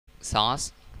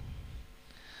source.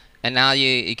 And now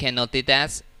you can notice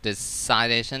that the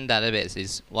citation database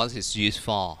is what it's used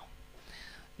for.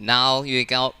 Now you're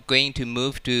going to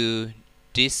move to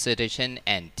dissertation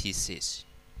and thesis.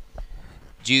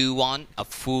 You want a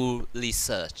full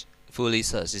research. Full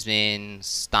research is mean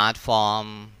start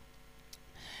from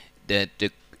the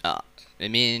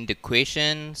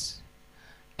questions,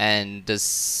 and the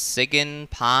second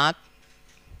part,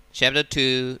 chapter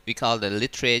 2, we call the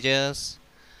literatures,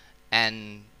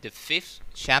 and the fifth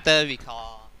chapter we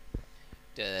call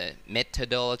the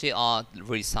methodology or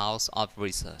results of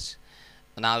research.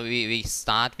 Now we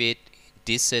start with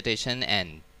dissertation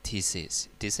and thesis.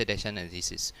 Dissertation and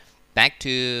thesis. Back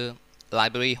to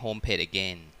library homepage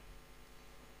again.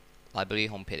 Library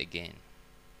homepage again.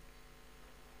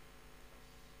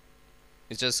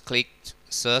 You just click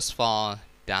search for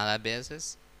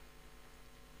databases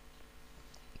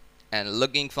and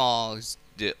looking for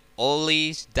the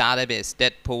only database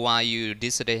that provide you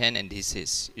dissertation and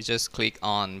thesis. You just click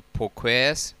on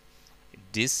Proquest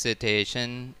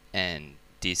dissertation and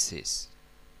thesis.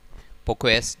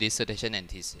 Proquest dissertation and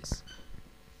thesis.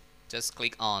 Just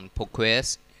click on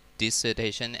Proquest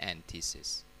dissertation and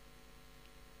thesis.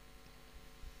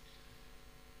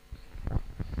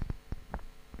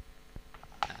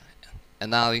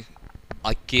 And now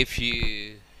I give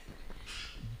you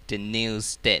the new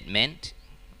statement.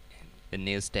 The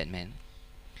new statement.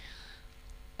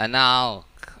 And now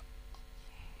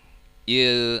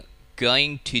you're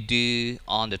going to do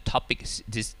on the topics,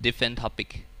 this different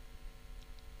topic.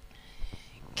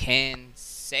 Can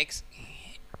sex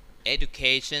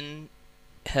education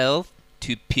help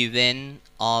to prevent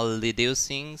or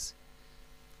reducing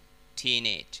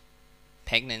teenage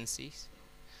pregnancies?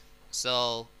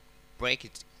 So break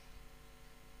it.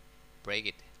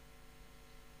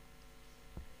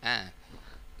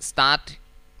 Start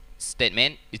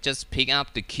statement. You just pick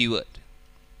up the keyword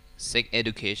sex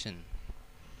education.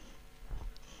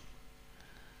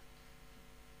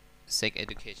 Sex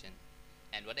education.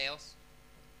 And what else?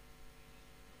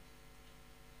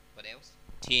 What else?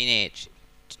 Teenage.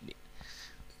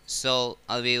 So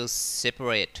I will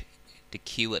separate the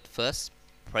keyword first.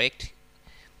 Preg,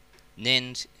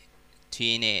 then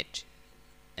teenage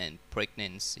and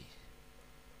pregnancy.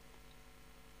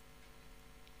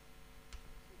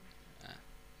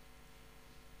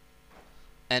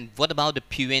 And what about the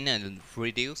prevent and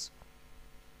reduce?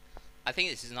 I think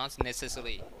this is not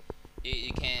necessary.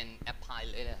 You can apply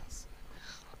later.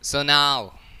 So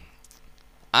now,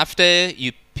 after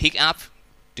you pick up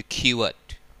the keyword,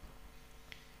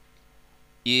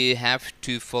 you have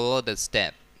to follow the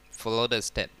step. Follow the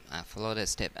step.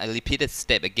 I repeat the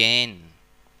step again.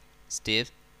 The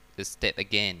step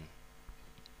again.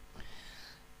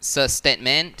 So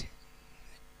statement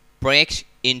breaks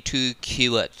into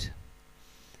keyword,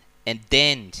 and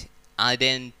then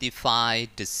identify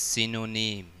the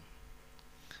synonym.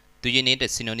 Do you need a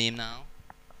synonym now?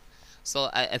 So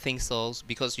I think so,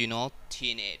 because you know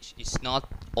teenage is not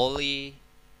only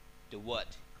the word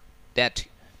that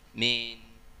mean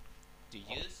the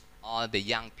youth or the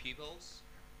young peoples.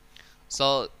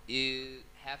 So you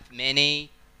have many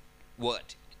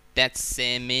words that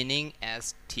same meaning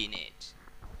as teenage.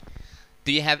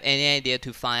 Do you have any idea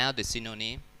to find out the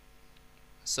synonym?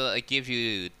 So I give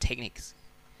you techniques.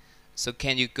 So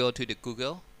can you go to the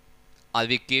Google? I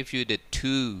will give you the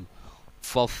tool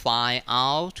for find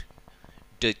out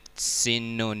the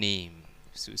synonym.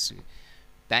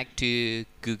 Back to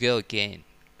Google again.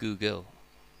 Google.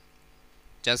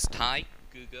 Just type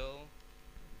google.com.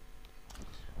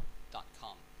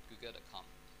 Google.com.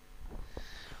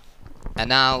 And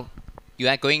now you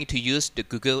are going to use the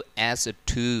Google as a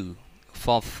tool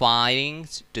for finding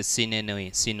the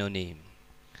synonym.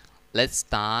 Let's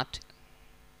start.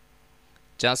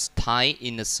 Just type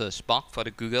in the search box for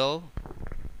the Google.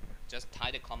 Just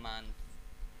type the command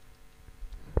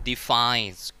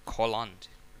defines colon.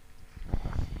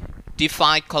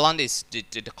 Define colon is the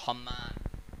command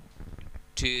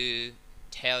to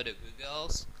tell the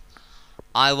Googles,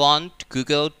 I want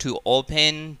Google to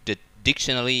open the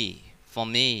dictionary for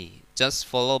me, just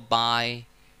followed by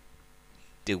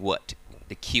the word,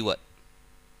 the keyword.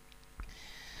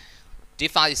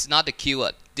 Define is not the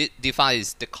keyword. Define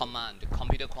is the command, the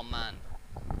computer command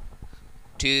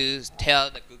to tell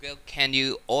the Google, can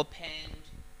you open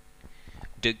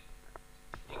the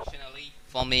dictionary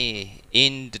for me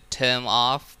in the term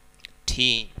of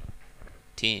teen.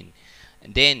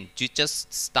 And then you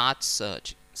just start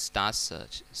search.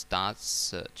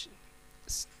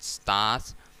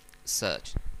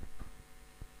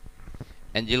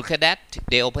 And you look at that,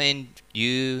 they open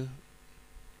you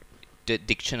the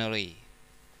dictionary.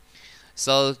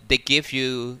 So they give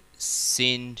you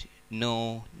synonym.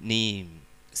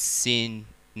 Synonym.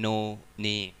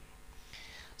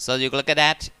 So you look at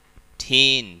that.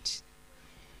 Teen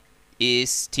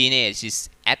is teenage is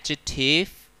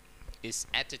adjective. Is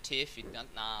adjective, it's not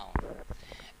noun.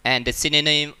 And the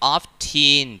synonym of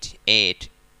teenage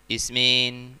is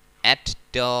mean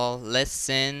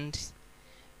adolescent,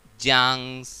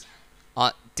 young.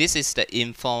 This is the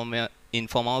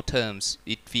informal terms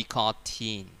it we call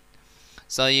teen.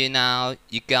 So you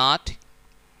got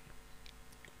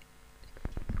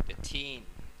the teen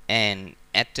and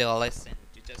adolescent.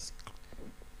 You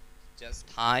just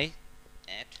type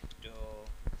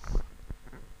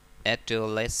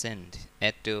adolescent.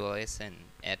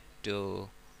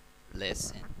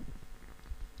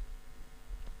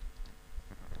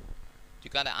 You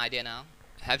got an idea now?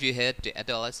 Have you heard the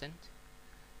adolescent?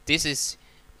 This is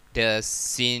the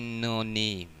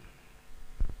synonym.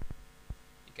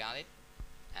 You got it?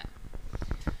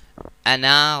 And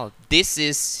now this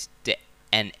is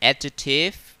an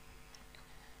adjective,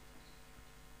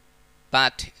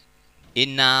 but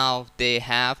in now they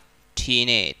have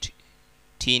teenagers.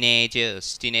 Teenager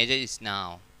is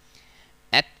now.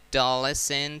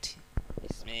 Adolescent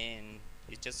is mean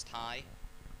you just type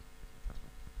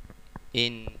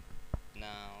in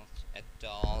now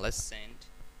adolescent.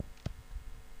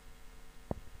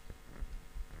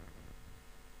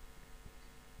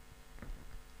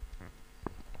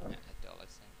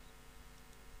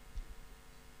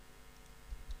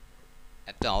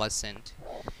 Adolescent.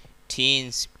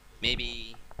 Teens,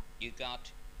 maybe you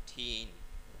got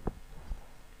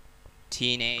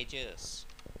teenagers.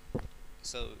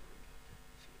 So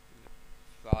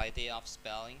variety of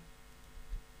spelling.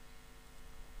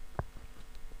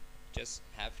 Just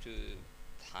have to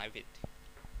type it.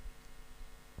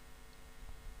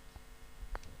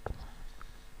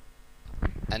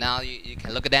 And now you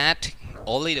can look at that.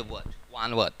 Only the word,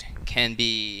 one word, can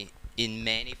be in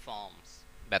many forms,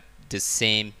 but the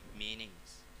same meanings.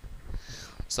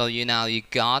 So you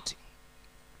got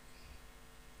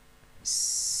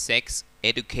sex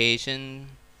education,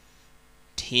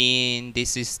 teen.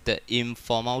 This is the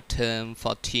informal term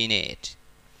for teenage.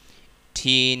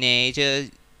 Teenager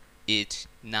is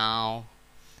now.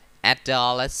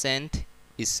 Adolescent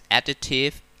is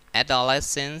adjective.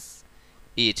 Adolescence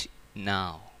is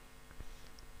now.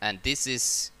 And this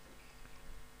is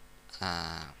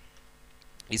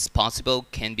possible,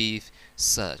 can be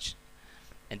searched.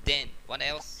 And then what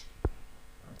else?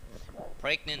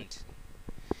 Pregnant.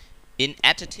 In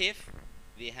adjective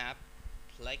we have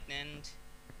pregnant.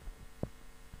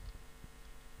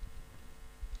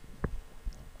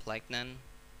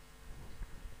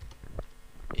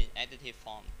 In adjective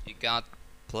form you got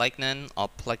pregnant or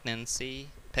pregnancy.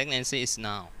 Pregnancy is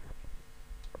noun.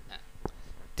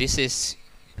 This is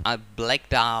a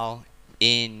breakdown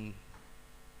in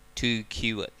two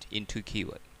keyword.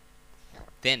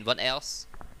 Then what else?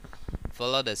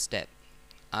 Follow the step.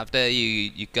 After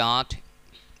you got,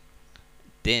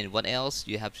 then what else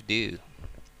you have to do?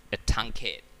 A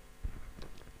truncation.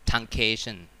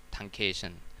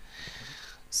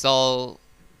 So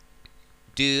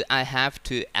do I have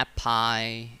to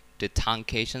apply the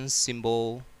truncation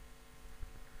symbol?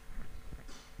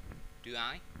 Do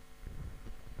I?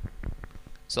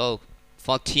 So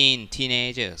for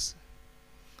teenagers,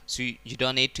 so you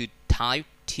don't need to type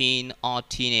teen or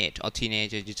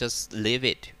teenager. You just leave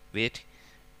it with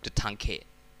the truncate.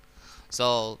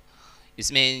 So it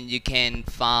means you can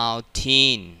find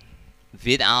teen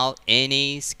without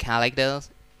any characters.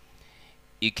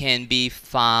 You can be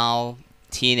found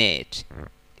teenage.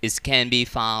 It can be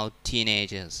found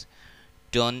teenagers.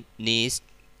 Don't need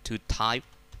to type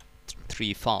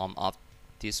three form of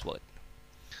this word.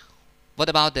 What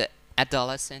about the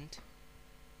adolescent?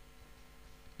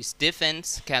 It's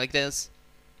different characters.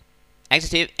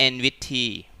 Adjective end with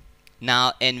T.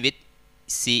 Now end with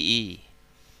CE.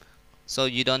 So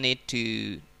you don't need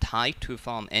to type to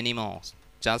form anymore.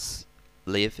 Just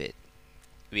leave it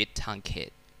with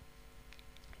truncate.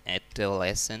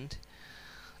 Adolescent.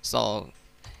 So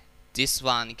this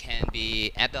one can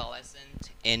be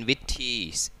adolescent and with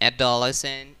T's.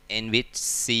 Adolescent and with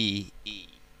CE.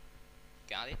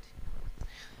 Got it?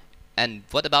 And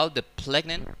what about the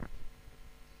pregnant?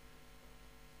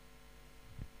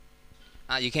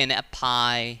 You can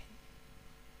apply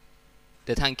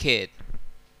the truncate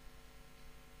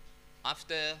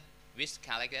after which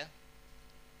character?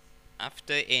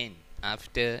 After N.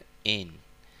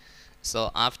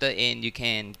 So after N you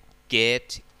can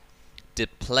get the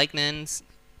pregnant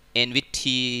N with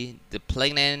T, the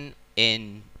pregnant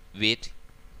N with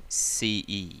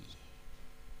CE.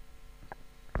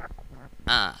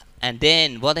 And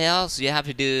then what else you have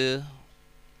to do?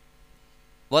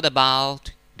 What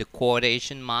about the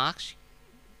quotation marks?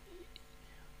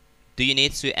 Do you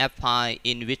need to apply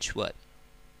in which word?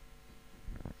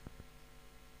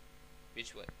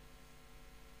 Which word?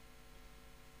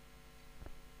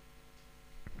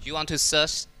 You want to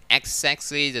search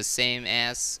exactly the same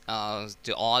as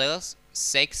the others,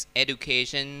 sex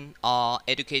education or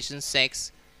education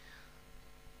sex.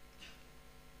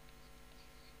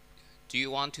 Do you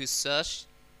want to search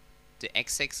the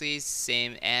exactly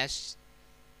same as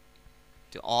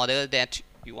the order that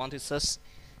you want to search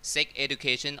sex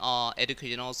education or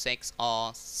educational sex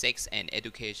or sex and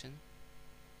education?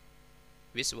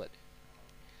 Which word?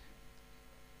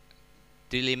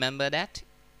 Do you remember that?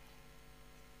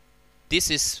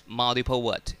 This is multiple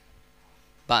word,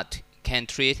 but can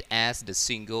treat as the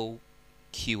single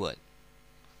keyword.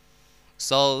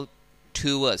 So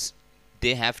two words,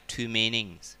 they have two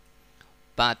meanings.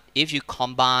 But if you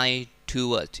combine two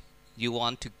words, you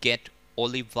want to get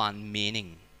only one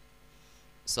meaning.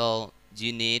 So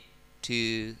you need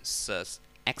to search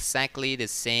exactly the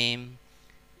same.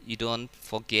 You don't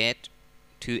forget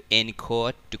to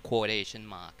encode the quotation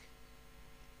mark.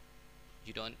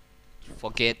 You don't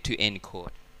forget to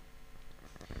encode.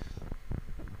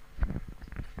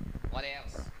 What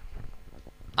else?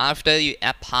 After you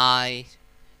apply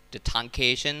the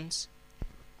truncations,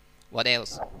 what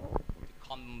else?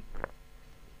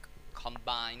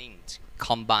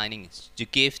 Combining to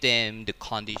give them the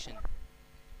condition.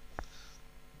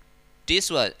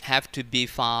 This word have to be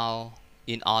found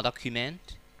in our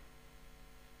document.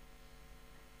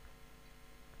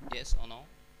 Yes or no?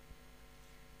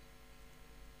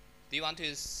 Do you want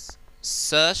to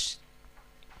search?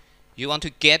 You want to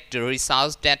get the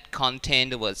results that contain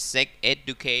the word sex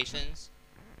education?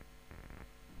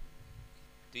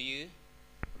 Do you?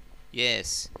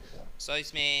 Yes. So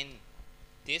it means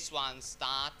this one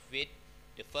start with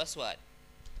the first word.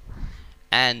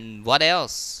 And what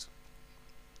else?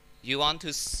 You want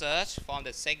to search from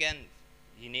the second,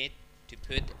 you need to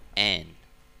put N.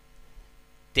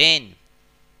 Then,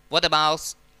 what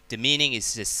about the meaning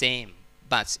is the same,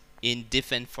 but in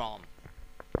different form?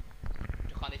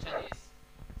 The condition is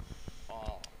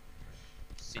or.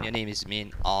 Synonym is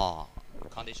mean or. The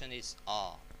condition is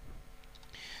or.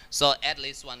 So at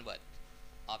least one word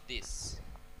of this.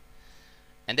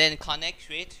 And then connect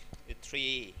with the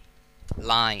three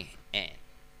line N.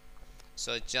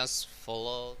 So just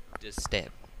follow the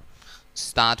step.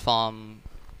 Start from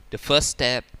the first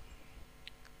step,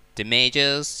 the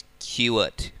major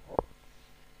keyword,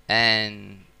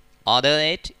 and order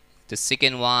it, the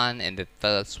second one and the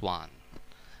first one.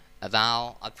 And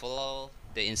now I follow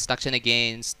the instruction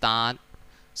again. Start,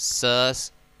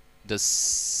 search the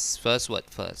first word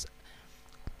first.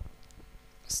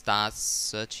 Start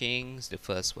searching the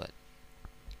first word.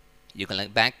 You can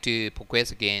look back to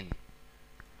Proquest again.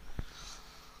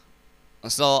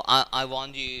 So I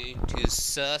want you to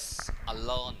search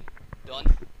alone. Don't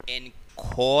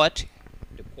encode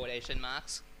the quotation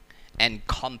marks and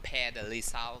compare the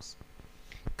results.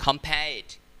 Compare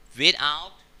it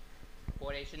without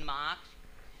quotation mark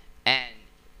and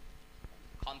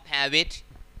compare with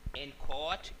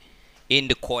encode in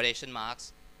the quotation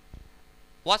marks.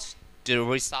 What's the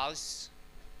results?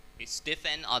 Is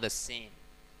different or the same?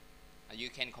 You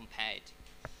can compare it.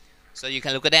 So you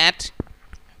can look at that.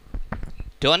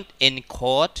 Don't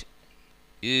encode.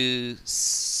 You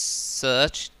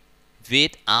search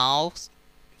without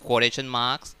quotation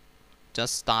marks.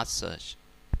 Just start search.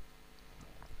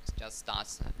 Just start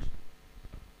search.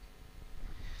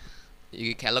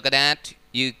 You can look at that.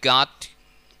 You got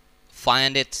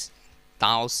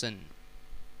 500,000.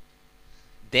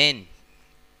 Then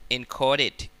encode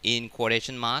it in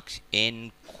quotation marks.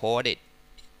 Encode it.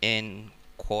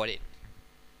 Encode it.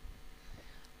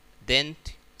 Then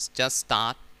just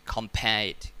start compare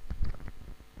it.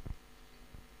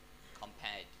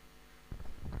 Compare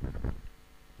it.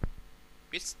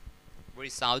 Which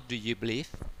result do you believe?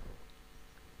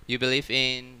 You believe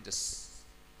in the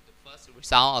first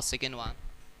result or second one?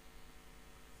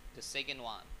 The second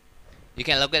one. You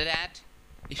can look at that.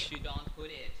 If you don't put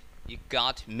it, you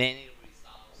got many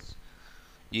results.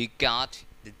 You got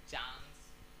the chance.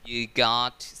 You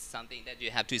got something that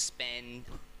you have to spend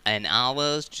an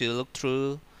hour to look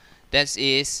through. That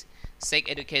is sex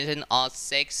education or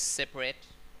sex separate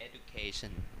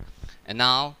education. And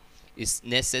now it's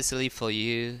necessary for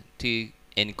you to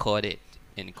encode it.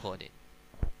 Encode it.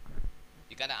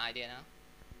 You got an idea now?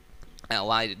 And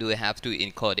why do we have to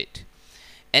encode it?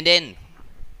 And then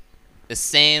the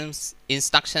same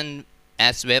instruction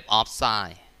as Web of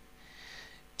Science.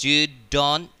 You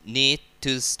don't need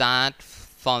to start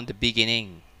from the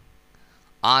beginning.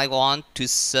 I want to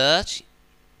search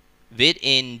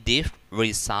within this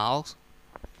result.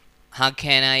 How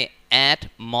can I add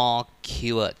more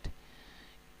keyword?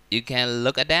 You can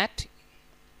look at that.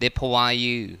 They provide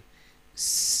you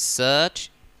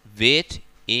search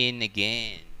within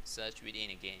again. Search within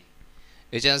again.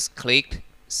 You just click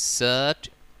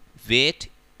search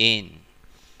within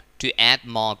to add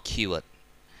more keyword.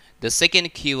 The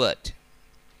second keyword,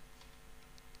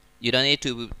 you don't need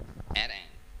to add an.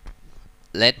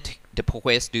 Let the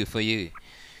Proquest do for you.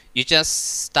 You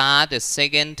just start the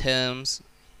second terms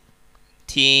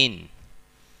teen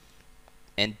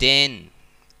and then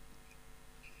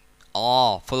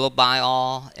all followed by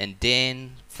all and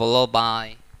then followed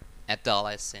by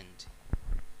adolescent.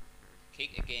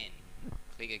 Click again.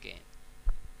 Click again.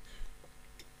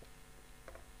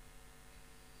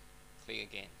 Click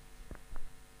again.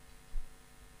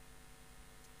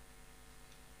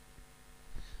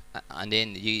 And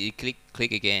then you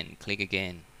click again. Click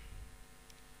again.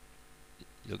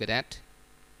 Look at that.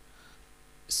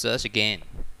 Search again.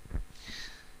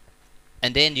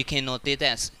 And then you can notice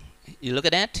that. You look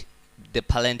at that. The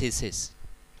parenthesis.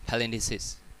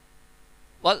 Parenthesis.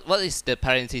 What is the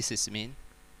parenthesis mean?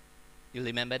 You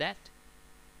remember that?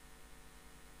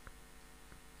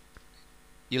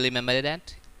 You remember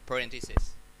that?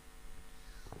 Parenthesis.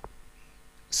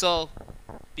 So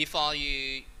before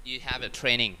you have a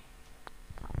training,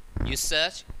 you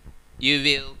search, you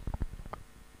will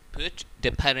put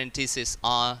the parenthesis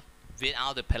or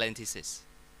without the parenthesis.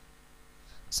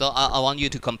 So I want you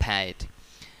to compare it.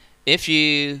 If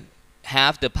you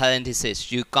have the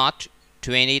parenthesis, you got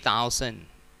 20,000.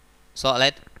 So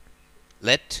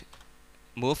let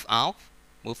move out,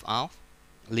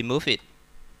 remove it,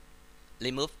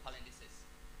 remove parenthesis,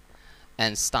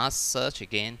 and start search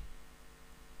again.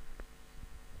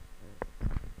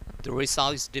 The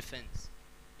result is different.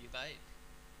 You got it.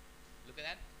 Look at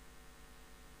that.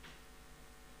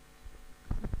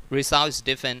 Result is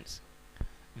different.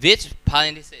 With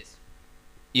parenthesis,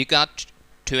 you got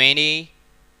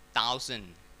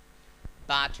 20,000,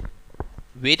 but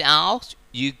without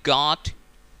you got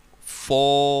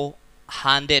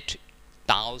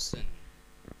 400,000.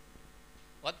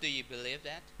 What do you believe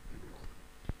that?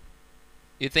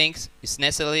 You think it's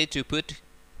necessary to put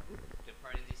the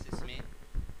parenthesis mean?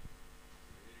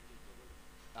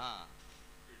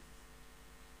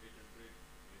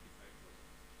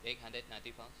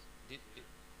 895.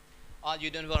 Oh,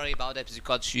 you don't worry about that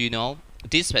because you know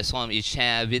this platform is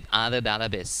shared with other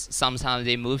database. Sometimes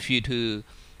they move you to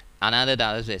another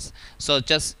database. So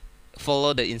just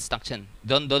follow the instruction.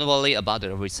 Don't worry about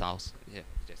the results. Yeah,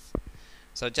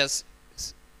 just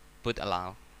put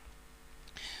allow.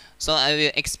 So I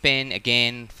will explain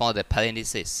again for the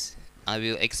parenthesis. I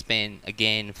will explain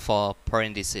again for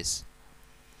parenthesis.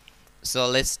 So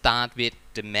let's start with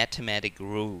the mathematical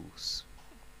rules.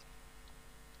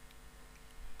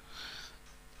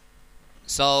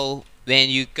 So when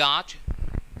you got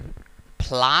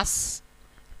plus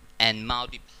and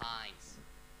multiplies,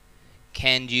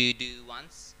 can you do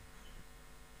once?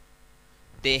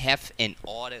 They have an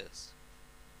orders.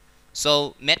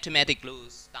 So mathematical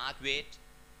rules start with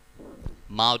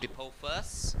multiple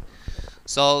first.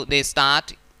 So they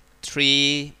start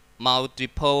 3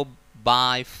 multiple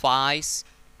by 5,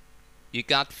 you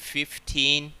got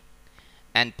 15,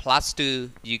 and plus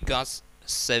 2, you got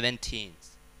 17.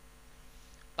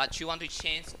 But you want to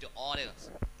change the order.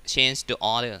 Change the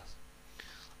order.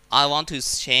 I want to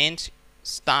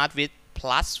start with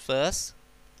plus first.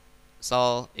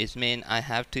 So it means I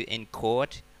have to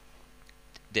encode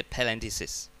the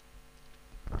parenthesis.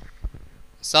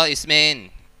 So it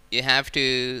means you have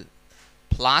to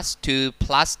plus 2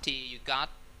 plus t, you got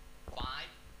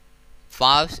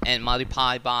 5 and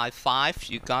multiply by 5,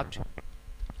 you got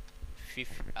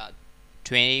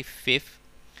 25.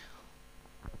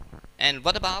 And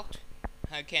what about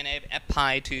how can I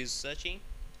apply to searching?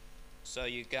 So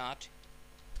you got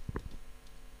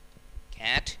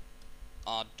cat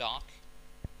or dog.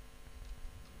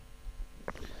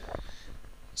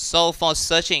 So for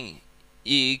searching,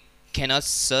 you cannot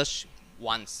search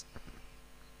once.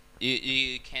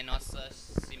 You cannot search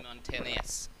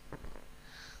simultaneous.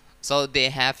 So they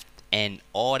have an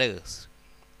order.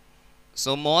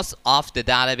 So most of the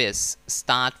database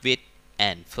start with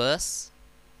n first,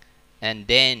 and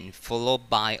then followed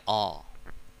by all.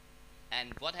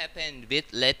 And what happened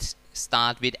with let's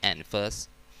start with n first.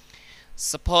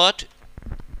 Support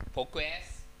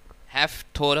Proquest have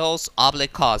totals of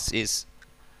records is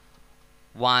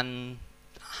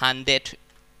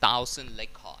 100,000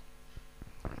 records.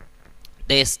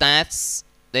 they start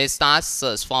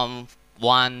search from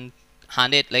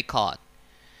 100 record,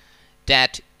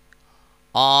 that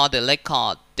all the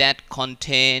record that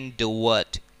contain the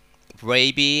word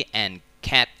baby and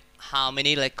cat. How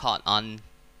many record on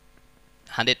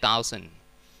 100,000?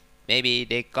 Maybe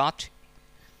they got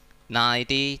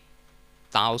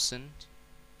 90,000.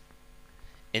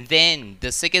 And then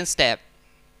the second step,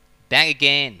 back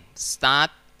again,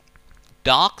 start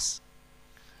dogs.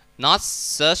 Not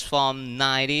search from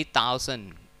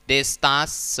 90,000. They start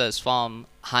search from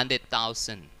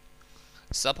 100,000.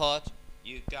 Suppose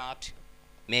you got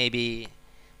maybe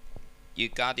you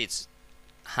got it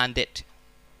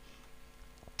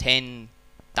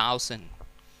 110,000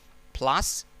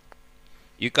 plus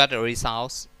you got the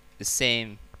results the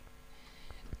same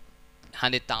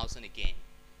 100,000 again.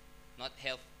 Not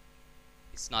help.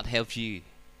 It's not help you.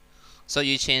 So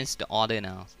you change the order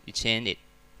now. You change it.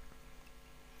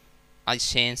 I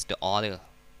change the order.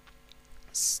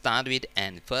 Start with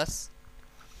and first.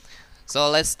 So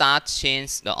let's start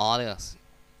change the orders.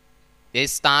 They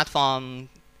start from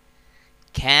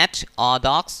cat or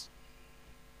dogs.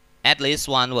 At least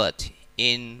one word.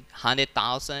 In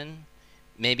 100,000,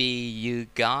 maybe you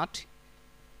got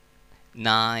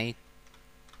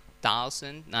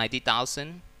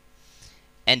 90,000.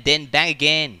 And then back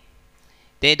again.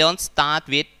 They don't start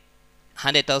with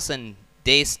 100,000.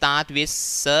 They start with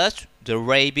search the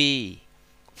raby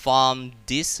from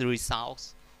this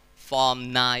results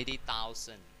from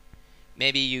 90,000.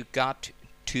 Maybe you got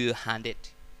 200,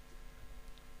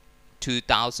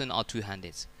 2,000 or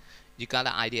 200. You got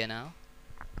the idea now?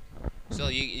 So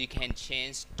you can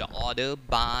change the order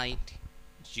by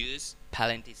use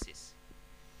parentheses.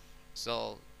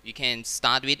 So you can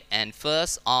start with and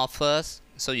first or first,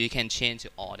 so you can change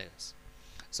the orders.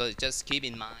 So just keep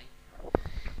in mind,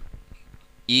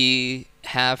 you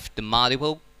have the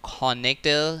multiple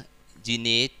connector, you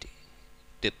need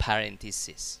the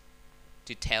parentheses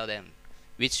to tell them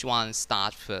which one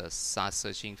start first, start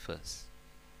searching first.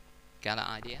 Got an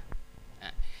idea?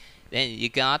 Then you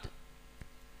got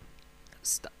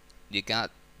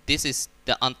this is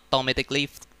the automatically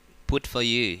put for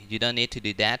you. You don't need to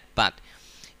do that. But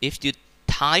if you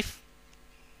type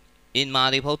in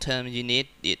multiple terms, you need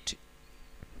it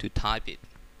to type it.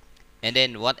 And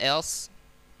then what else?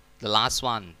 The last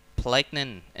one,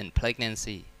 pregnant and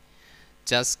pregnancy.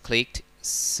 Just click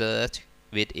search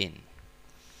within.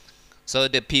 So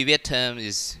the previous term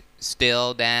is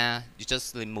still there. You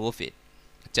just remove it.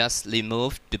 Just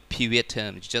remove the previous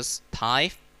term. You just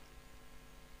type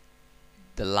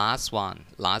the last one,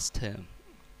 last term.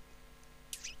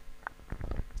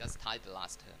 Just type the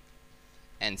last term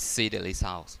and see the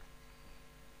results.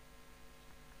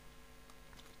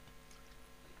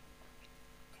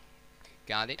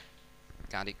 Got it?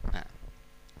 Got it?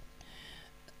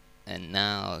 And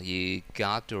now you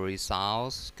got the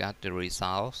results.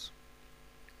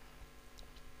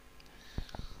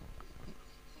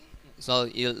 So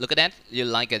you look at that. You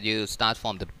like it. You start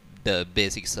from the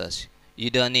basic search. You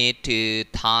don't need to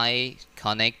type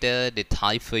connector. They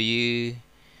type for you.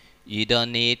 You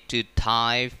don't need to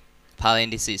type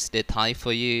parentheses. They type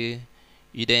for you.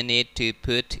 You don't need to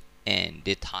put and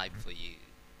they type for you.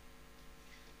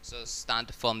 So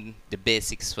start from the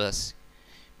basics first,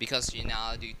 because you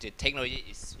know the technology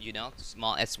is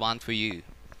small as one for you.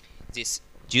 This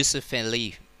user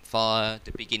friendly for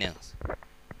the beginners.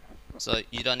 So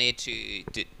you don't need to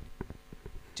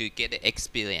get the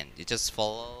experience. You just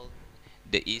follow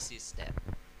the easy step.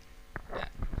 Yeah.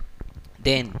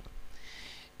 Then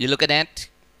you look at that.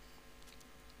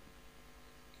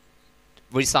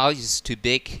 Result is too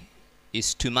big.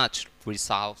 It's too much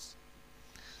results.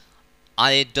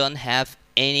 I don't have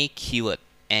any keyword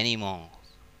anymore.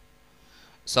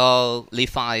 So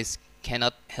Levi's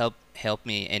cannot help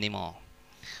me anymore.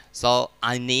 So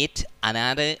I need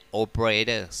another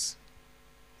operators.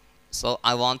 So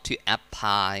I want to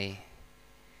apply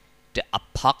the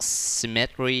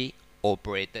approximately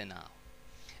operator now.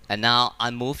 And now I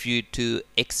move you to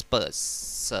expert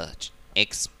search.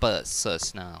 Expert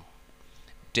search now.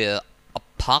 The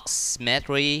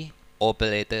approximately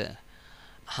operator.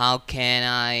 How can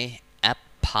I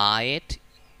apply it?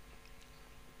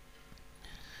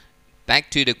 Back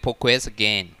to the Proquest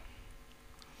again.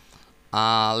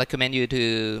 I recommend you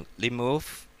to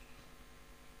remove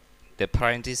the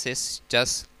parentheses.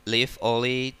 Just leave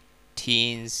only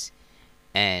teens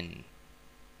and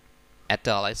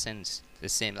adolescents, the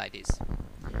same like this.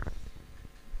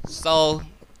 So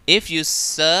if you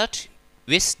search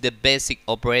with the basic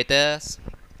operators,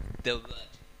 the word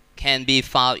can be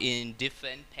found in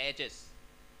different pages.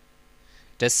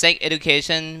 The sex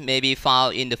education may be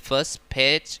found in the first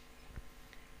page,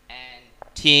 and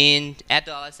teen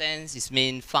adolescence is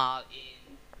being found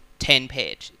in 10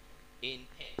 page, in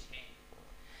page 10.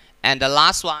 And the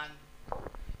last one,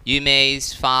 you may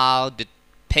find the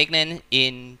pregnant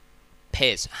in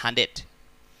page 100.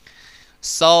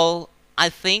 So I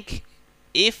think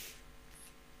if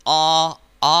all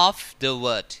of the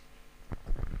words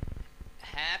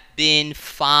have been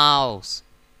found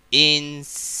in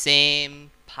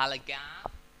same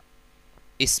paragraph,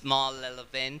 it's more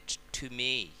relevant to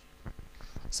me.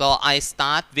 So I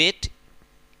start with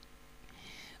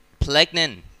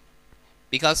pregnant,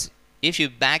 because if you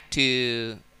back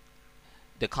to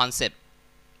the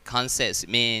concepts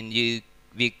mean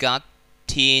we got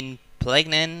teen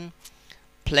pregnant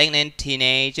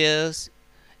teenagers,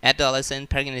 adolescent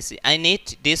pregnancy. I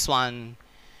need this one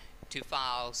to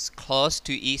file close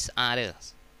to each other.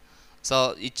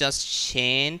 So you just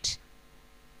change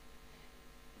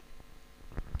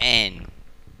and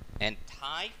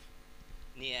type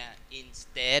near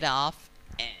instead of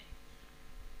and.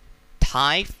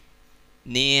 Type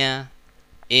near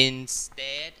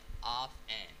instead of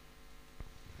and.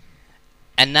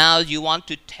 And now you want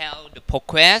to tell the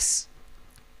Proquest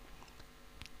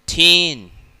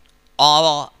teen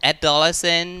or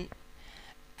adolescent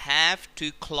have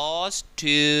to close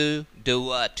to the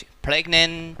word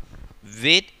pregnant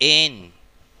within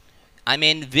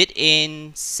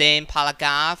same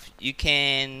paragraph. You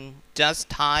can just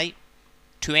type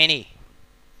 20.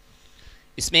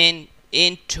 It means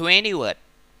in 20 words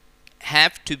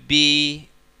have to be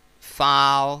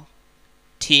found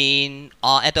teen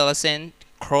or adolescent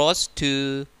close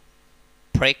to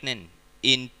pregnant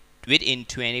within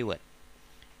 20 words.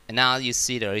 And now you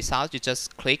see the result. You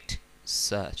just click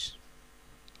search.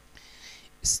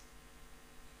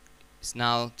 It's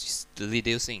now just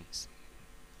reducing.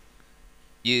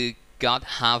 You got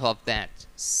half of that,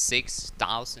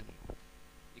 6,000.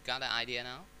 You got the idea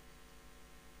now?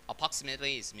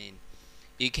 Approximately it means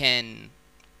you can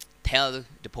tell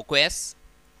the Proquest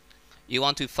you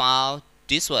want to file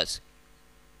this words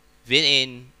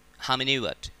within how many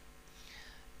words,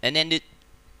 and then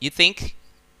you think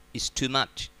it's too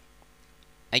much.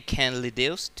 I can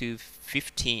reduce to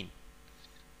 15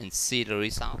 and see the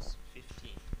results.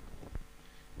 15.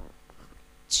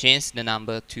 Change the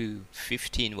number to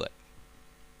 15 words.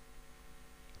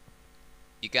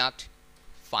 You got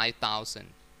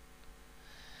 5,000.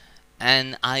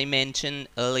 And I mentioned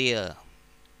earlier,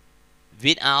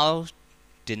 without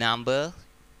the number,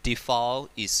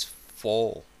 default is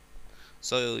 4.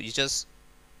 So you just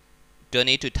don't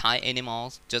need to type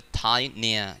anymore. Just type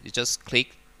near. You just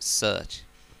click search.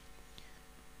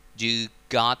 You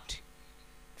got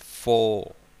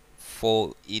 4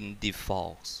 in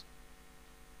default.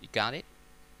 You got it?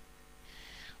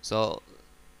 So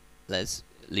let's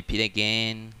repeat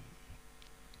again.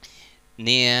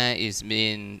 Near is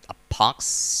mean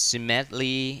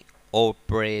approximately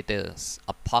operators.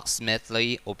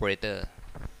 Approximately operator.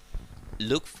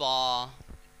 Look for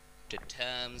the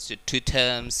two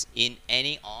terms in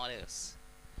any orders.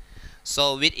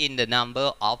 So within the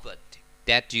number of words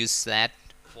that you set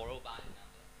followed by the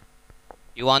number,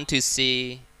 you want to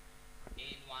see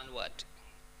in one word,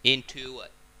 in two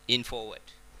words, in 4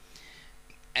 words.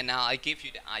 And now I give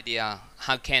you the idea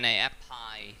how can I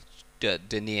apply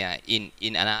the near in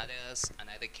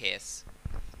another case.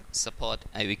 Suppose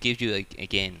I will give you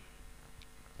again.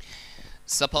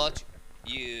 Suppose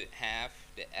you have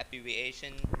the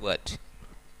abbreviation word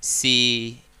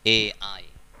CAI.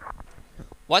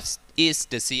 What is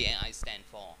the CAI stand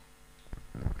for?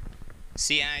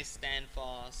 CAI stand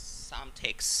for some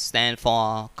text stand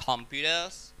for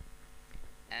computers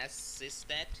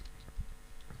assisted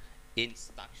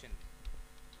instruction.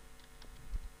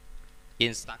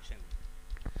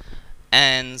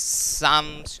 And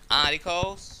some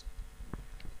articles,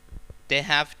 they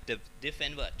have the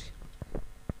different word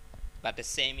but the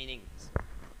same meaning.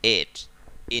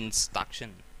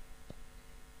 Instruction.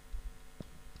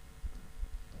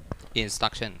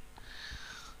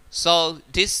 So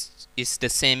this is the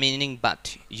same meaning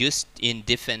but used in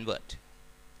different word.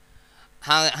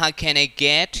 How can I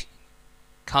get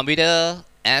computer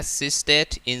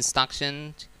assisted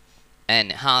instruction,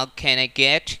 and how can I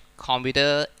get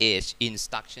computer age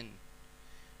instruction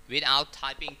without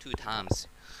typing 2 times?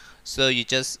 So you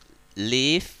just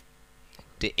leave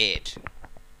the 8,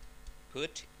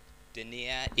 put the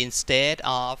near instead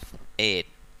of 8,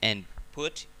 and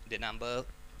put the number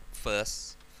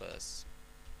first.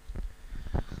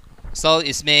 So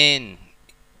it means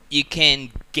you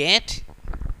can get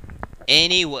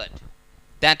any word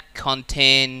that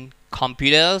contain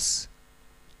computers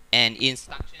and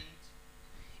instructions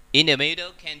in the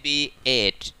middle can be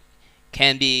aid,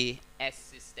 can be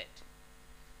assisted.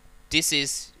 This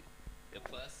is the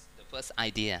first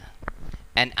idea.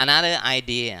 And another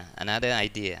idea,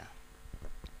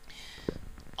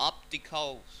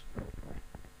 optical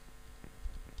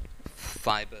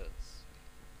fibers.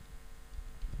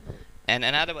 And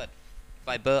another word,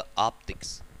 fiber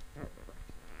optics.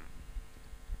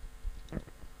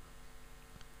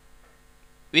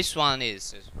 Which one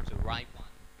is the right one?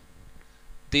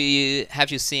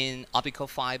 Have you seen optical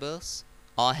fibers,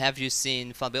 or have you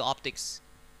seen fiber optics?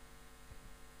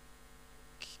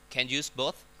 Can use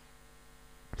both?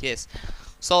 Yes.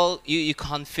 So you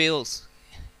confuse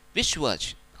which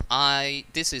word?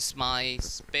 This is my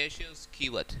special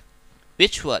keyword.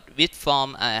 Which word, which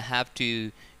form I have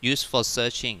to use for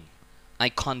searching? I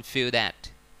confuse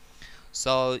that.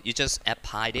 So you just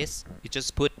apply this. You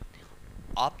just put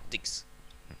optics.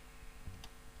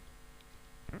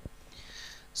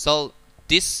 So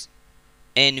this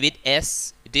N with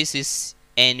S, this is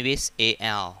N with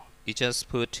AL. You just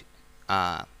put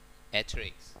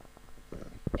asterisk,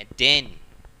 and then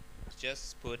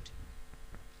just put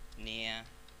near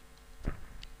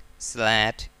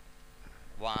slash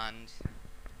one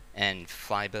and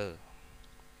fiber.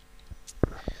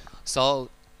 So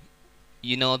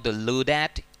you know the rule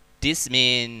that this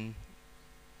means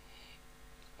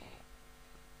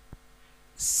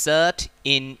search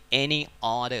in any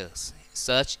orders.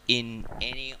 Search in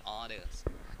any orders.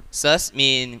 Search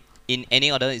mean in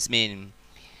any order is mean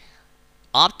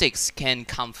optics can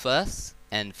come first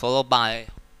and followed by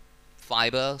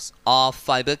fibers, or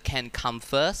fiber can come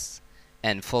first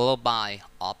and followed by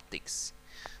optics.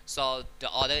 So the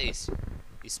order is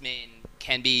mean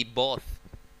can be both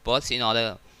in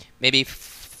order. Maybe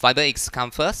fiber X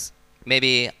come first,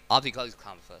 maybe optical X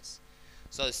come first.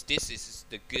 So this is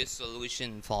the good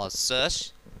solution for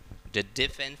search, the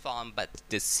different form but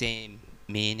the same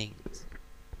meanings.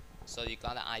 So you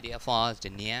got an idea for the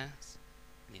near.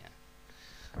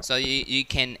 So you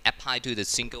can apply to the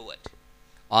single word,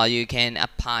 or you can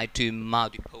apply to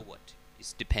multiple word.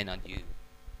 It depends on you.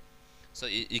 So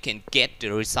you can get the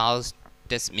results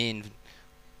that mean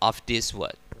of this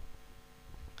word.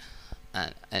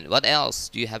 And what else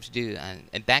do you have to do?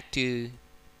 And back to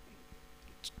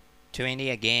 20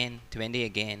 again,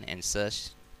 and search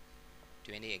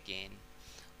 20 again,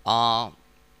 or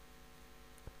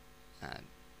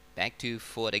back to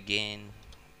 4 again.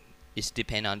 It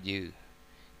depends on you.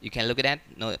 You can look at that.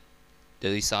 No, the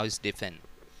result is different.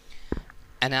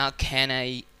 And now can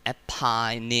I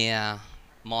apply near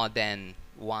more than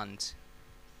once?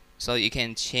 So you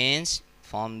can change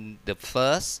from the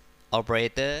first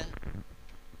operator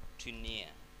to near.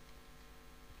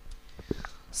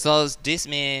 So this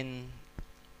means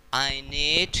I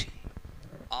need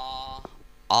all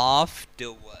of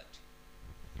the word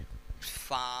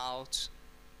found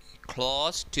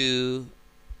close to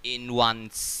in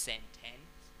one sentence,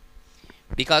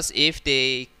 because if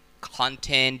they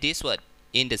contain this word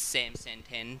in the same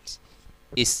sentence,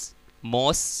 is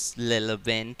most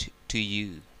relevant to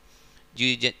you.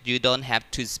 You don't have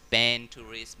to spend to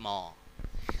read more.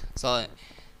 So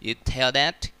you tell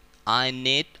that I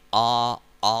need all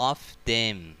of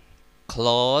them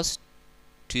close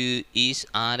to each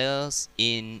other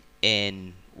in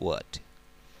n word.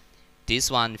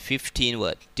 This one 15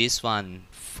 word, this one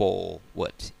 4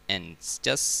 word, and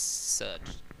just search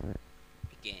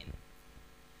again.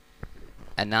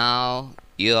 And now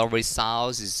your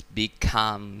results is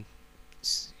become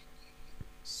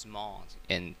small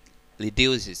and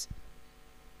reduces.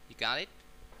 You got it?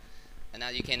 And now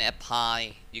you can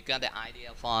apply. You got the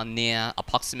idea for near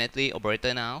approximately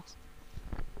operator now.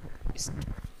 It's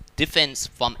different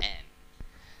from n,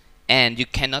 and you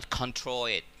cannot control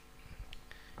it.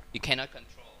 You cannot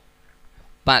control.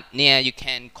 But near you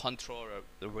can control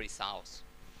the results.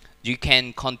 You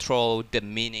can control the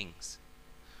meanings.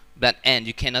 But n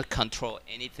you cannot control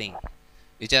anything.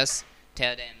 You just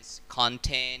tell them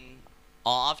contain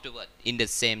all of the word in the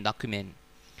same document.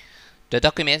 The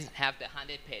document have the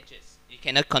 100 pages. You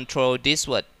cannot control this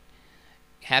word.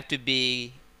 Have to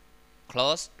be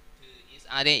close to each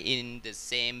other in the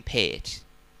same page.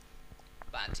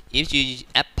 But if you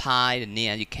apply the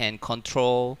near, you can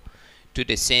control to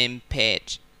the same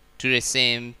page, to the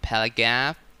same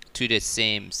paragraph, to the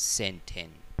same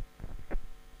sentence.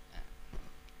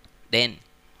 Then,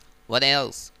 what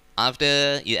else?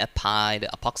 After you apply the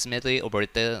approximately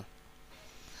operator,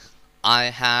 I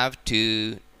have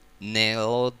to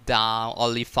narrow down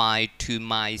or refine to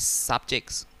my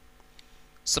subjects.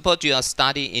 Suppose you are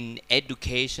studying in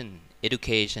education.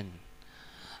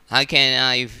 How can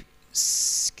I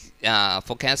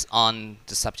focus on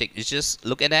the subject. You just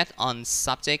look at that on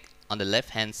subject on the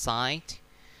left hand side.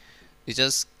 You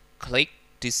just click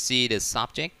to see the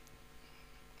subject.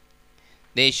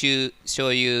 They should show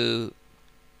you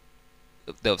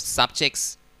the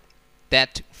subjects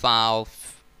that found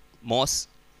most,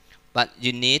 but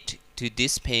you need to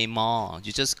display more.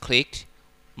 You just click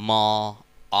more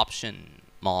option.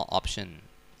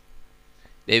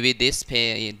 They will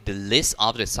display the list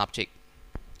of the subject,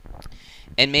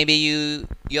 and maybe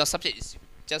your subject is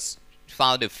just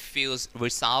found a few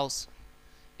results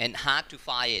and hard to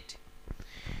find it.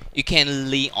 You can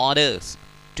reorder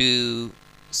to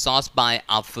sort by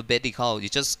alphabetical. You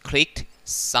just click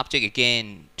subject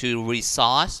again to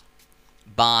resort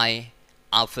by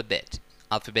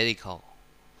alphabetical.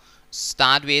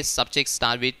 Start with subject,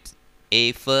 start with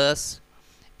A first,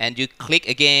 and you click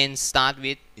again, start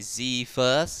with Z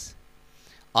first,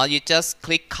 or you just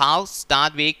click count,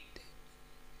 start with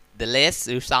the less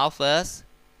result first,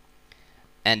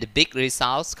 and the big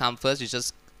results come first. You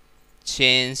just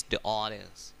change the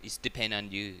orders. It's depend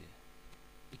on you.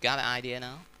 You got an idea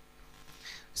now?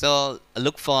 So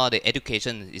look for the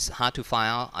education. It's hard to find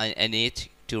out. I need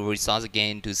to resort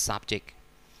again to subject.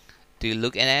 To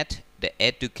look at the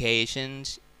education,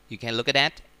 you can look at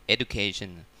that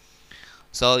education.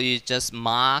 So you just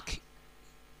mark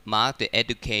the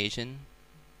education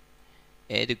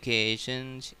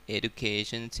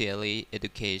theory,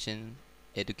 education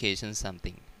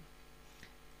something.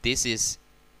 This is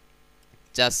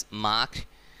just mark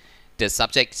the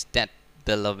subjects that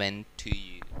relevant to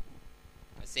you.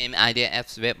 Same idea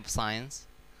as Web of Science.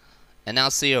 And now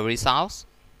see your results.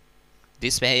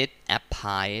 Display it,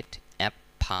 apply it.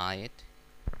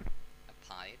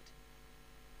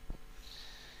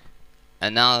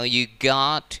 And now you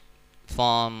got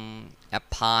from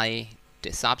apply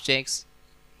the subjects,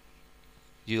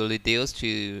 you reduce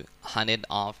to 100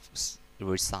 of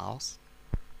results.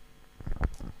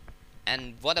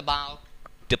 And what about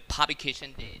the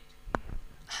publication date?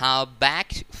 How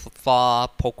back for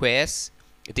Proquest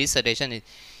dissertation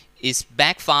is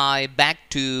back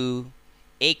to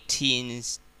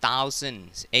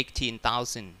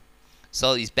 18,000.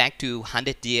 So it's back to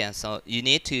 100 years. So you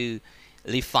need to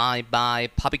refine by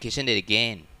publication date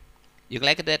again. You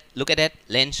look at that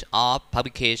length of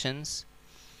publications.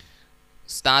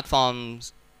 Start from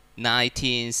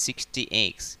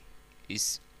 1968.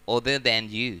 It's older than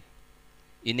you.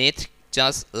 You need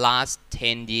just last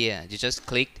 10 years. You just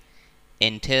click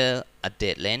enter a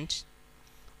date length.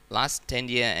 Last 10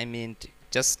 years, I mean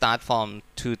just start from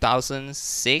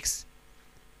 2006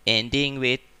 ending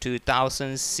with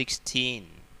 2016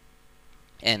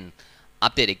 and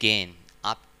update again.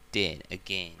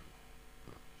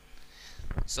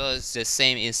 So it's the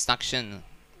same instruction.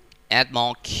 Add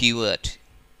more keyword.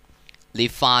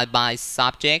 Refine by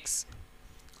subjects.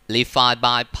 Refine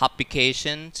by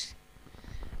publications.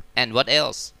 And what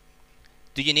else?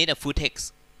 Do you need a full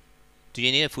text?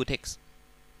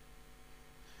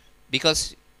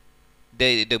 Because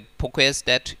the Proquest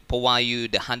that provide you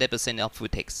the 100% of full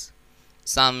text.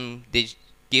 Some they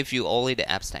give you only the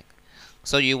abstract.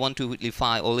 So you want to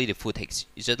refine only the full text.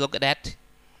 You just look at that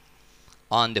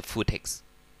on the full text.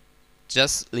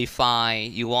 Just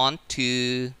refine. You want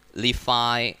to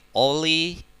refine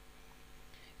only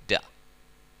the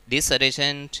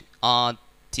dissertation or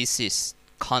thesis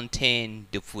contain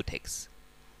the full text.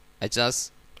 I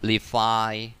just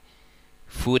refine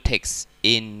full text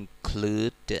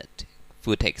included.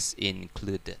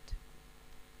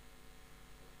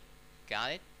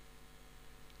 Got it?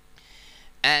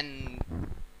 And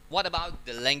what about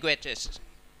the languages?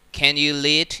 Can you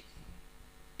read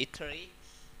Italy?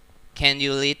 Can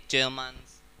you read German?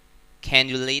 Can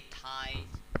you read Thai?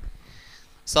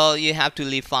 So you have to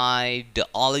refine the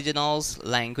original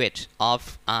language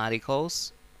of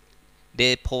articles.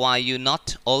 They provide you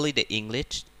not only the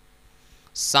English.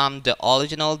 The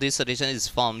original dissertation is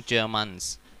from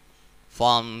Germans,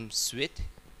 from Sweden,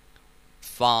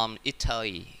 from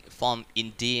Italy, from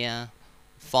India,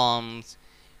 from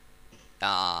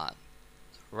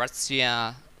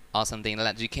Russia or something like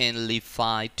that. You can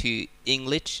refine to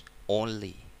English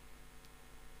only.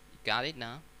 You got it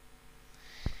now?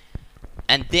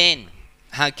 And then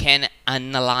how can I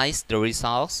analyze the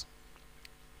results?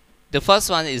 The first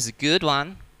one is a good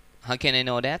one. How can I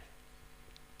know that?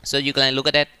 So you can look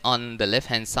at that on the left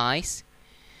hand side.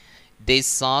 They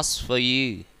source for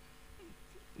you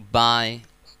by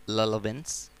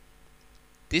relevance.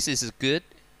 This is good.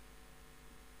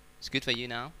 It's good for you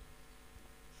now.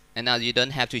 And now you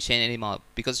don't have to change anymore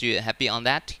because you're happy on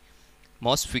that.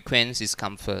 Most frequencies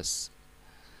come first.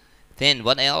 Then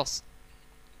what else?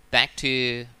 Back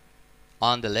to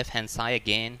on the left hand side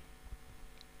again.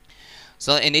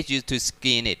 So I need you to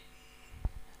scan it.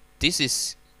 This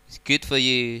is good for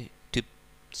you to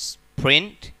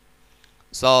print.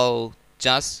 So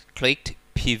just click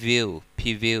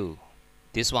preview,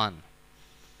 this one,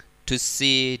 to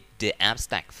see the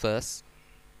abstract first.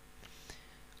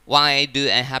 Why do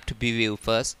I have to preview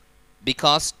first?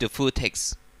 Because the full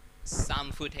text,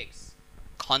 some full text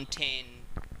contain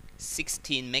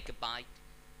 16 megabytes.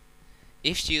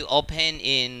 If you open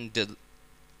in the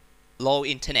low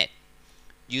internet,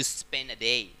 you spend a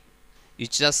day. You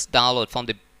just download from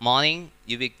the morning,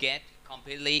 you will get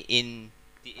completely in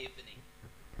the evening.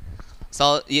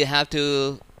 So you have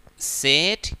to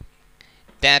set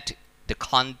that the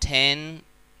content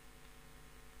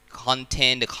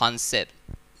contain the concept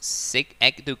sex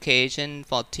education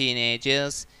for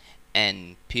teenagers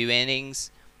and preventing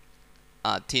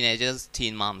teenagers,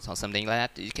 teen moms or something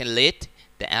like that. You can read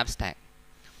the abstract.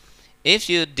 If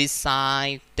you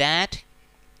decide that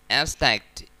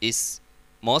abstract is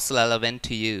most relevant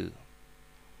to you,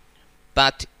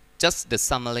 but just the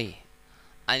summary,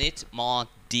 I need more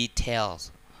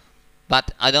details,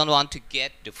 but I don't want to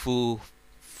get the full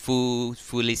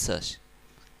research.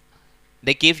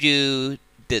 They give you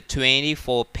the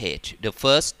 24 page. The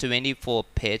first 24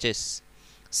 pages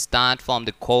start from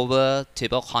the cover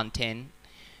table content.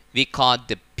 We call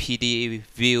the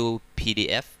preview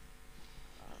PDF.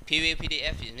 Preview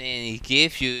PDF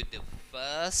gives you the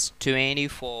first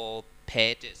 24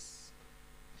 pages.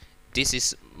 This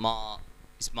is small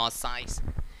size.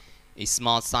 It's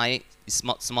small size. It's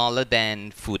smaller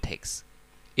than full text.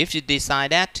 If you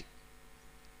decide that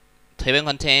table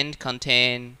content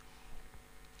contain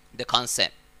the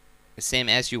concept the same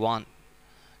as you want,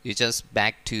 you just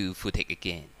back to full text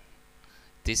again.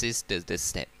 This is the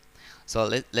step. So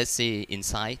let's see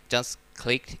inside. Just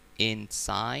click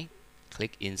inside.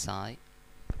 Click inside.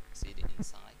 See the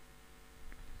inside.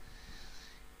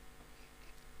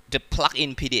 The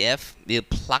plug-in PDF will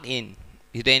plug in.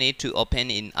 You don't need to open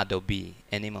in Adobe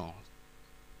anymore.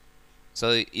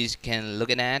 So you can look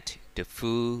at the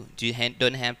full. You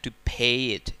don't have to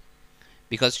pay it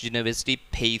because university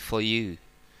pay for you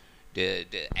the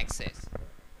access.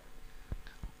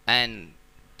 And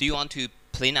do you want to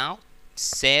print out,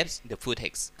 save the full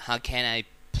text? How can I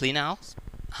print out?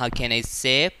 How can I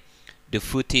save the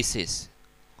full thesis?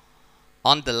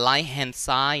 On the right hand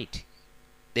side,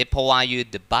 they provide you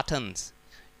the buttons.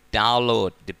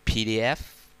 Download the PDF.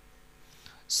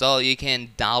 So you can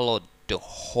download the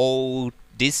whole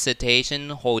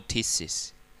dissertation, whole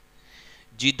thesis.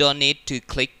 You don't need to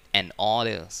click an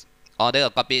order. Order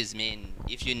copies mean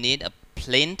if you need a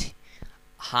print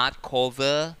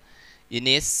hardcover, you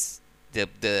need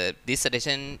the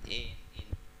dissertation in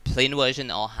plain version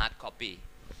or hard copy.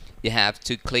 You have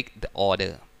to click the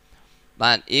order.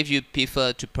 But if you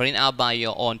prefer to print out by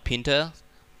your own printer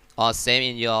or save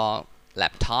in your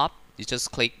laptop, you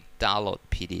just click download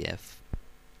PDF.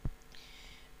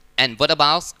 And what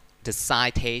about the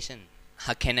citation?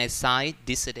 How can I cite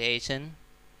dissertation?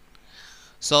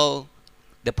 So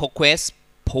the Proquest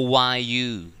provide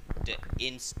you the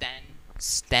instant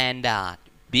standard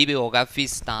bibliography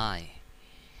style.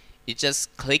 You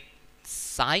just click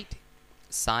cite,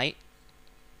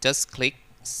 just click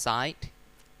cite.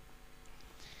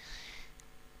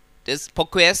 This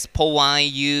Proquest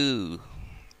provide you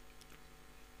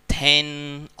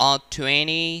 10 or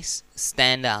 20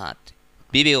 standard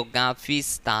bibliography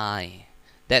style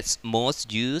that's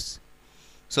most used.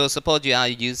 So suppose you are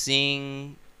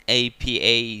using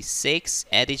APA 6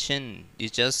 edition, you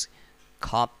just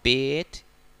copy it.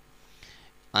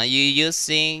 Are you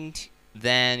using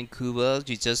Vancouver?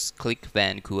 You just click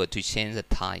Vancouver to change the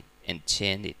type and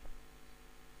change it.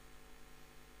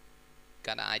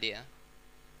 Got the idea?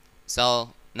 So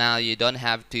now you don't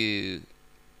have to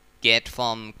get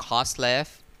from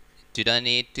Costleft. You don't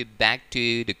need to back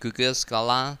to the Google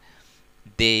Scholar.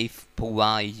 They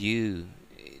provide you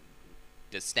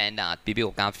the standard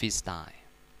bibliography style.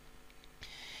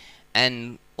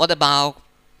 And what about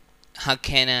how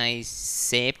can I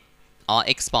save or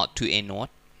export to a note?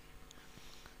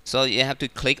 So you have to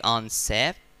click on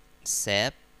save.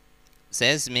 Save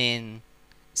means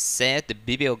save the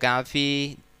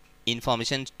bibliography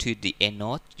information to the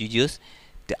EndNote. You use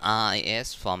the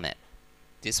RIS format.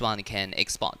 This one can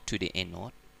export to the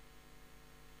EndNote.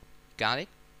 Got it?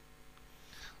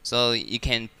 So you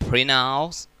can print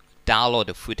out, download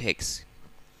the full text.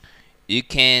 You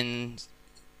can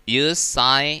use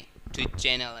site to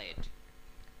generate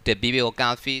the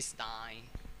bibliography style.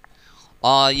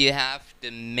 Or you have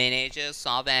the manager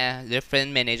software,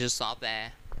 different manager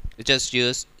software. You just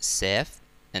use save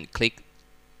and click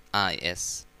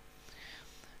is.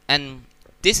 And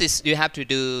this is you have to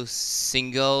do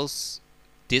singles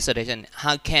dissertation.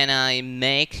 How can I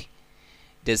make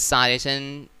the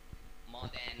citation more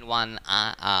than one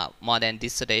more than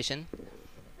dissertation?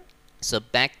 So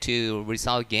back to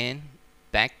result again,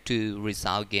 back to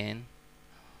result again.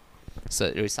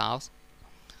 So results.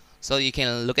 So you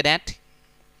can look at that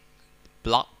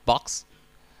block box.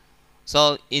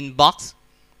 So in box,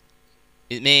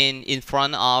 it means in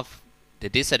front of the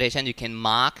dissertation you can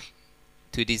mark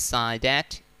to decide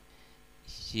that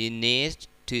you need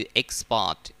to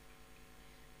export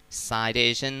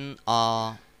citation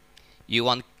or you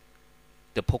want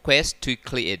the Proquest to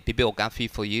create bibliography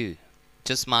for you.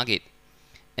 Just mark it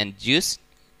and use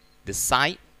the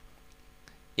site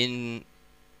in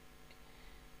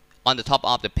on the top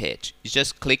of the page. You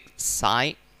just click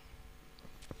site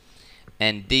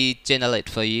and they generate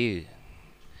for you.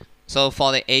 So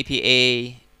for the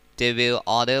APA, they will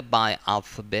order by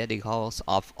alphabeticals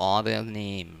of order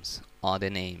names, order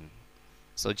name.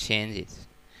 So change it.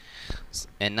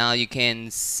 And now you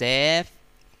can save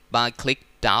by click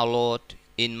download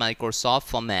in Microsoft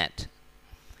format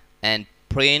and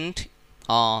print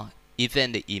or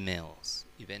even the emails.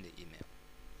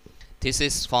 This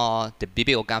is for the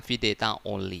bibliography data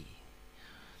only.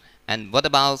 And what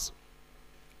about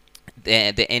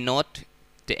the EndNote?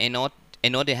 The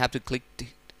EndNote they have to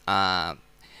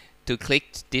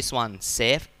click this one,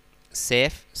 save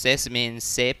means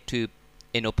save to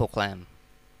EndNote program,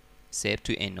 save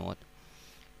to EndNote.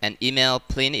 And email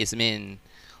print is mean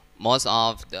most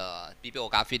of the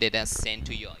bibliography data sent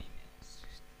to your emails.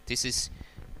 This is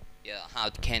how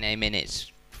can I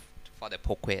manage for the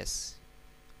Proquest.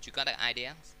 You got the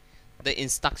idea? The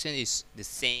instruction is the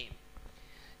same.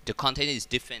 The content is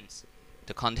different.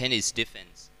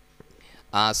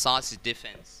 Source is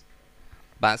different.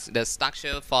 But the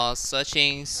structure for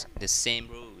searching is the same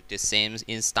rule, the same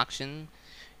instruction.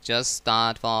 Just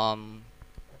start from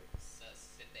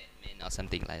or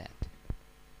something like that.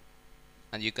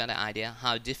 And you got the idea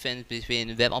how different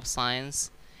between Web of Science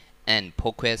and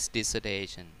Proquest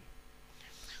dissertation.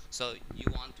 So you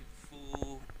want to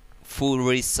full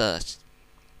research,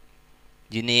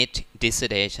 you need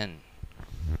dissertation.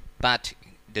 But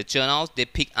the journals they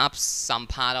pick up some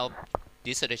part of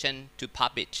dissertation to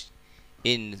publish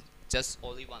in just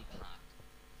only one part.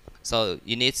 So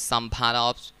you need some part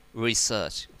of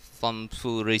research. From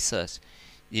full research,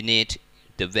 you need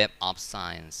the Web of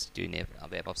Science. Do you need a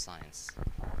Web of Science?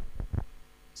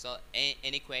 So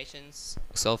any questions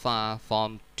so far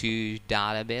from two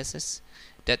databases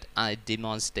that I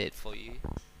demonstrate for you?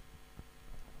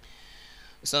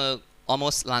 So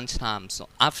almost lunchtime. So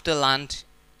after lunch,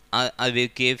 I will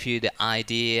give you the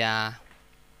idea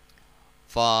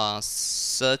for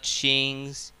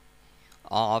searching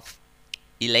of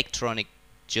electronic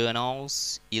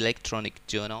journals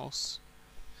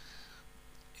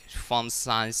from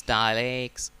Science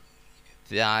Dialects,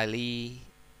 Wiley,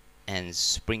 and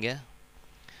Springer.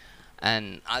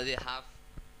 And I will have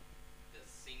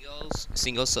the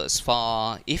single search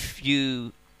for if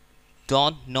you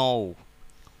don't know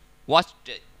what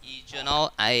the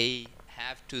e-journal, I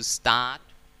have to start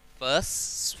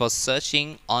first for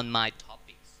searching on my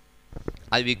topics.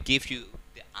 I will give you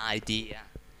the idea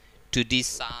to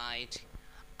decide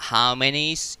how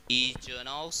many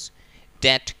e-journals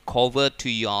that cover to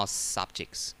your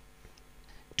subjects.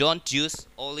 Don't use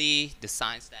only the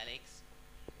Science Dialects.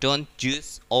 Don't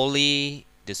use only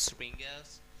the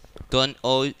Springers. Don't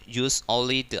use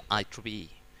only the IEEE.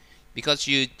 Because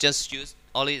you just use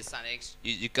only the Science,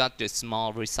 you got the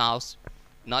small results,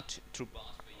 not too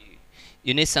broad for you.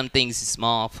 You need something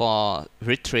small for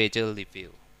literature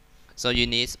review. So you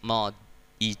need more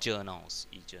e-journals.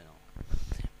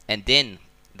 And then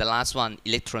the last one,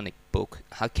 electronic book.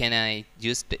 How can I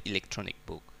use the electronic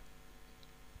book?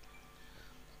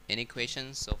 Any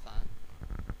questions so far?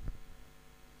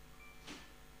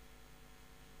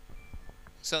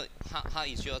 So how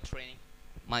is your training?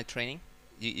 My training?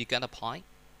 You got a point?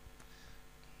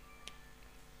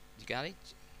 You got it?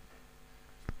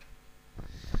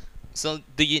 So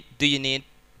do you need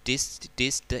this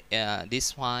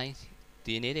file?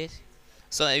 Do you need it?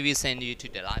 So I will send you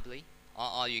to the library,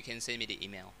 or you can send me the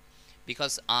email,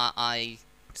 because I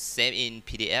save in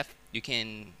PDF. You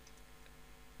can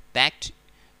back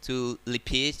to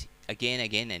repeat again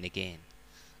and again.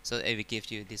 So I will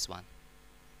give you this one.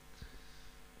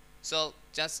 So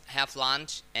just have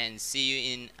lunch and see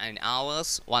you in an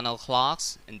hour's 1 o'clock,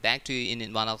 and back to you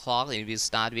in 1 o'clock. And we'll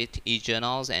start with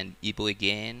e-journals and ebook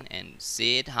again and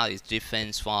see it how it's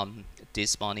different from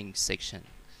this morning section.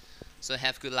 So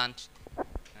have good lunch.